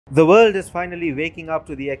The world is finally waking up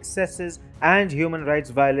to the excesses and human rights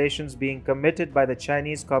violations being committed by the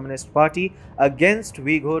Chinese Communist Party against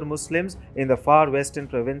Uyghur Muslims in the far western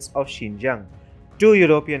province of Xinjiang. Two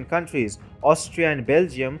European countries, Austria and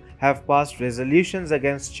Belgium, have passed resolutions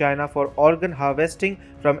against China for organ harvesting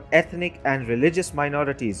from ethnic and religious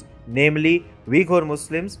minorities, namely Uyghur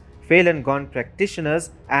Muslims, Falun Gong practitioners,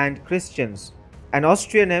 and Christians. An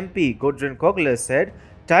Austrian MP, Gudrun Kogler, said,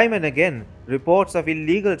 "Time and again, reports of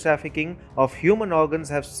illegal trafficking of human organs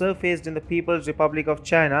have surfaced in the People's Republic of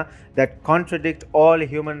China that contradict all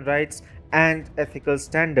human rights and ethical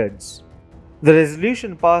standards." The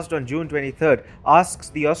resolution passed on June 23rd asks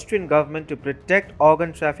the Austrian government to protect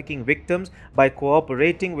organ trafficking victims by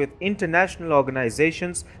cooperating with international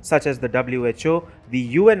organizations such as the WHO, the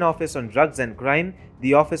UN Office on Drugs and Crime,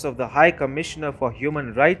 the Office of the High Commissioner for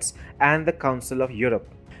Human Rights, and the Council of Europe.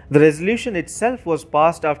 The resolution itself was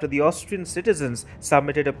passed after the Austrian citizens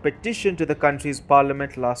submitted a petition to the country's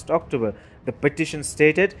parliament last October. The petition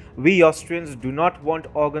stated, "We Austrians do not want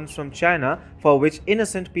organs from China for which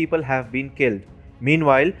innocent people have been killed."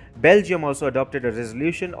 Meanwhile, Belgium also adopted a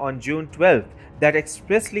resolution on June 12th that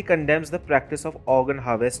expressly condemns the practice of organ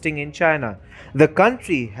harvesting in China. The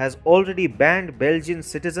country has already banned Belgian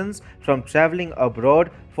citizens from traveling abroad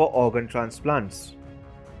for organ transplants.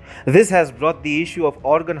 This has brought the issue of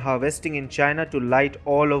organ harvesting in China to light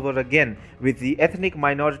all over again, with the ethnic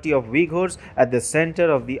minority of Uyghurs at the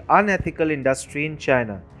center of the unethical industry in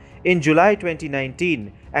China. In July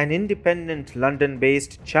 2019, an independent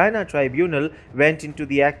London-based China tribunal went into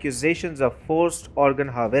the accusations of forced organ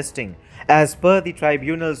harvesting. As per the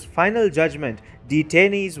tribunal's final judgment,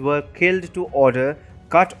 detainees were killed to order,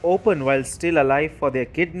 cut open while still alive for their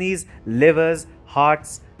kidneys, livers,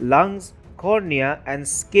 hearts, lungs, cornea, and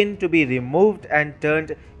skin to be removed and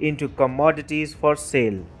turned into commodities for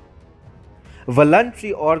sale.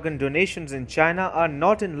 Voluntary organ donations in China are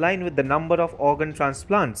not in line with the number of organ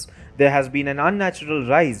transplants. There has been an unnatural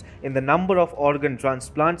rise in the number of organ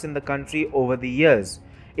transplants in the country over the years.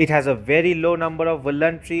 It has a very low number of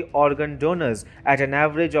voluntary organ donors, at an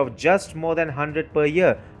average of just more than 100 per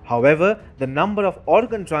year. However, the number of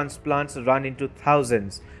organ transplants run into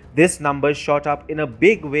thousands. This number shot up in a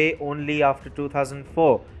big way only after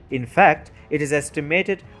 2004. In fact, it is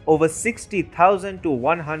estimated over 60,000 to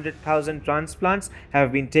 100,000 transplants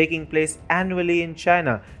have been taking place annually in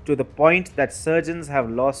China, to the point that surgeons have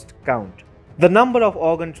lost count. The number of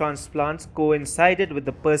organ transplants coincided with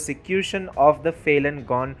the persecution of the Falun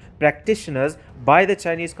Gong practitioners by the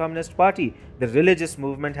Chinese Communist Party. The religious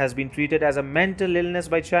movement has been treated as a mental illness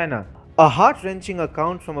by China. A heart-wrenching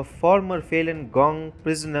account from a former Falun Gong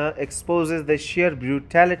prisoner exposes the sheer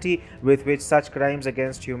brutality with which such crimes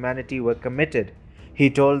against humanity were committed. He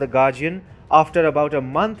told The Guardian, "After about a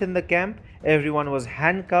month in the camp, everyone was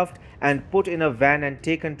handcuffed and put in a van and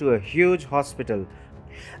taken to a huge hospital.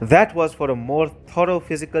 That was for a more thorough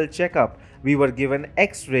physical checkup. We were given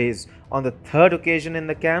X-rays. On the third occasion in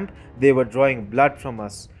the camp, they were drawing blood from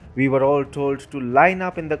us. We were all told to line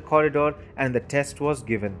up in the corridor and the test was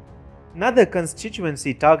given." Another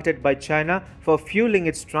constituency targeted by China for fueling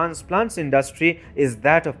its transplants industry is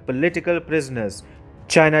that of political prisoners.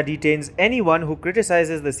 China detains anyone who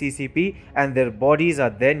criticizes the CCP, and their bodies are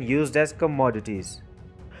then used as commodities.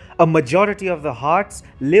 A majority of the hearts,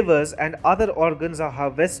 livers, and other organs are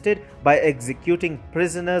harvested by executing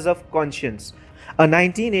prisoners of conscience. A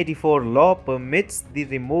 1984 law permits the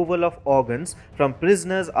removal of organs from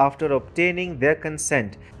prisoners after obtaining their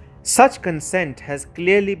consent. Such consent has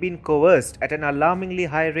clearly been coerced at an alarmingly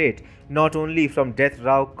high rate, not only from death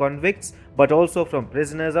row convicts but also from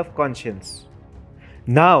prisoners of conscience.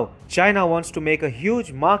 Now, China wants to make a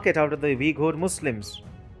huge market out of the Uyghur Muslims.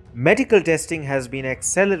 Medical testing has been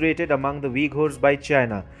accelerated among the Uyghurs by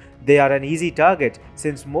China. They are an easy target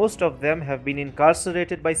since most of them have been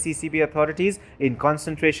incarcerated by CCP authorities in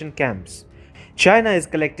concentration camps. China is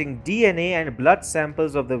collecting DNA and blood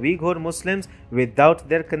samples of the Uyghur Muslims without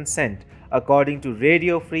their consent. According to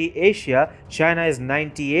Radio Free Asia, China is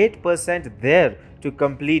 98% there to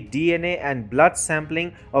complete DNA and blood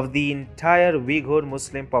sampling of the entire Uyghur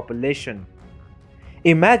Muslim population.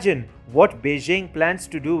 Imagine what Beijing plans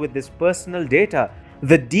to do with this personal data.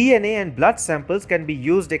 The DNA and blood samples can be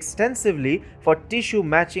used extensively for tissue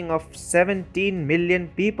matching of 17 million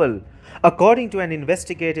people. According to an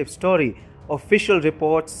investigative story, official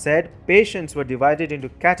reports said patients were divided into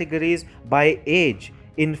categories by age: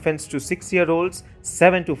 infants to 6-year-olds,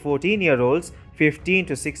 7 to 14-year-olds, 15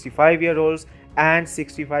 to 65-year-olds, and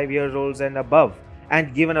 65-year-olds and above,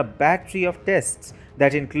 and given a battery of tests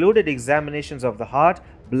that included examinations of the heart,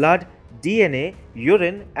 blood, DNA,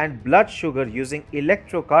 urine, and blood sugar using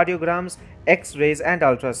electrocardiograms, X-rays, and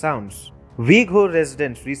ultrasounds. Uyghur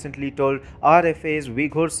residents recently told RFA's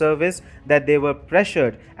Uyghur service that they were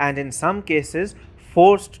pressured and in some cases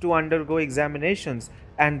forced to undergo examinations,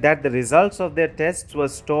 and that the results of their tests were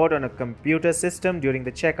stored on a computer system during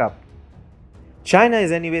the checkup. China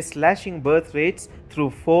is anyway slashing birth rates through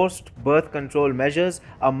forced birth control measures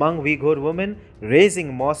among Uyghur women,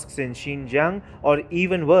 razing mosques in Xinjiang, or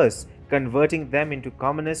even worse, converting them into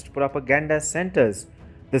communist propaganda centers.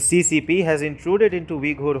 The CCP has intruded into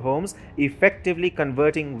Uyghur homes, effectively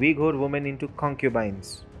converting Uyghur women into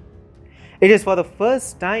concubines. It is for the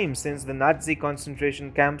first time since the Nazi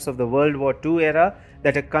concentration camps of the World War II era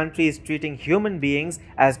that a country is treating human beings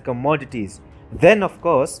as commodities. Then, of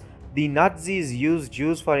course, the Nazis used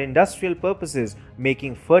Jews for industrial purposes,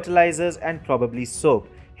 making fertilizers and probably soap.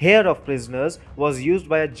 Hair of prisoners was used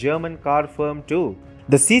by a German car firm too.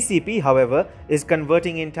 The CCP, however, is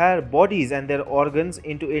converting entire bodies and their organs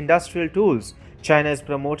into industrial tools. China is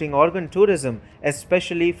promoting organ tourism,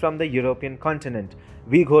 especially from the European continent.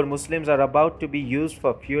 Uyghur Muslims are about to be used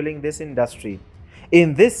for fueling this industry.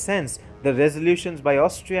 In this sense, the resolutions by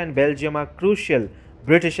Austria and Belgium are crucial.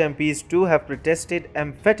 British MPs too have protested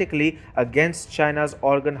emphatically against China's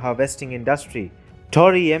organ harvesting industry.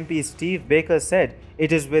 Tory MP Steve Baker said,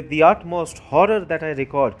 "It is with the utmost horror that I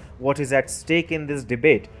record what is at stake in this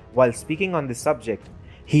debate," while speaking on this subject.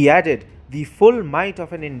 He added, "The full might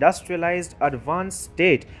of an industrialized, advanced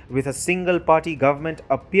state with a single-party government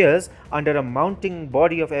appears under a mounting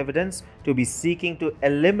body of evidence to be seeking to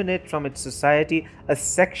eliminate from its society a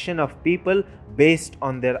section of people based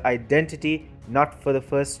on their identity, not for the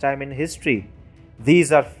first time in history.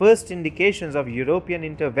 These are first indications of European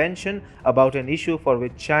intervention about an issue for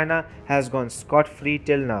which China has gone scot-free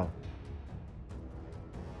till now."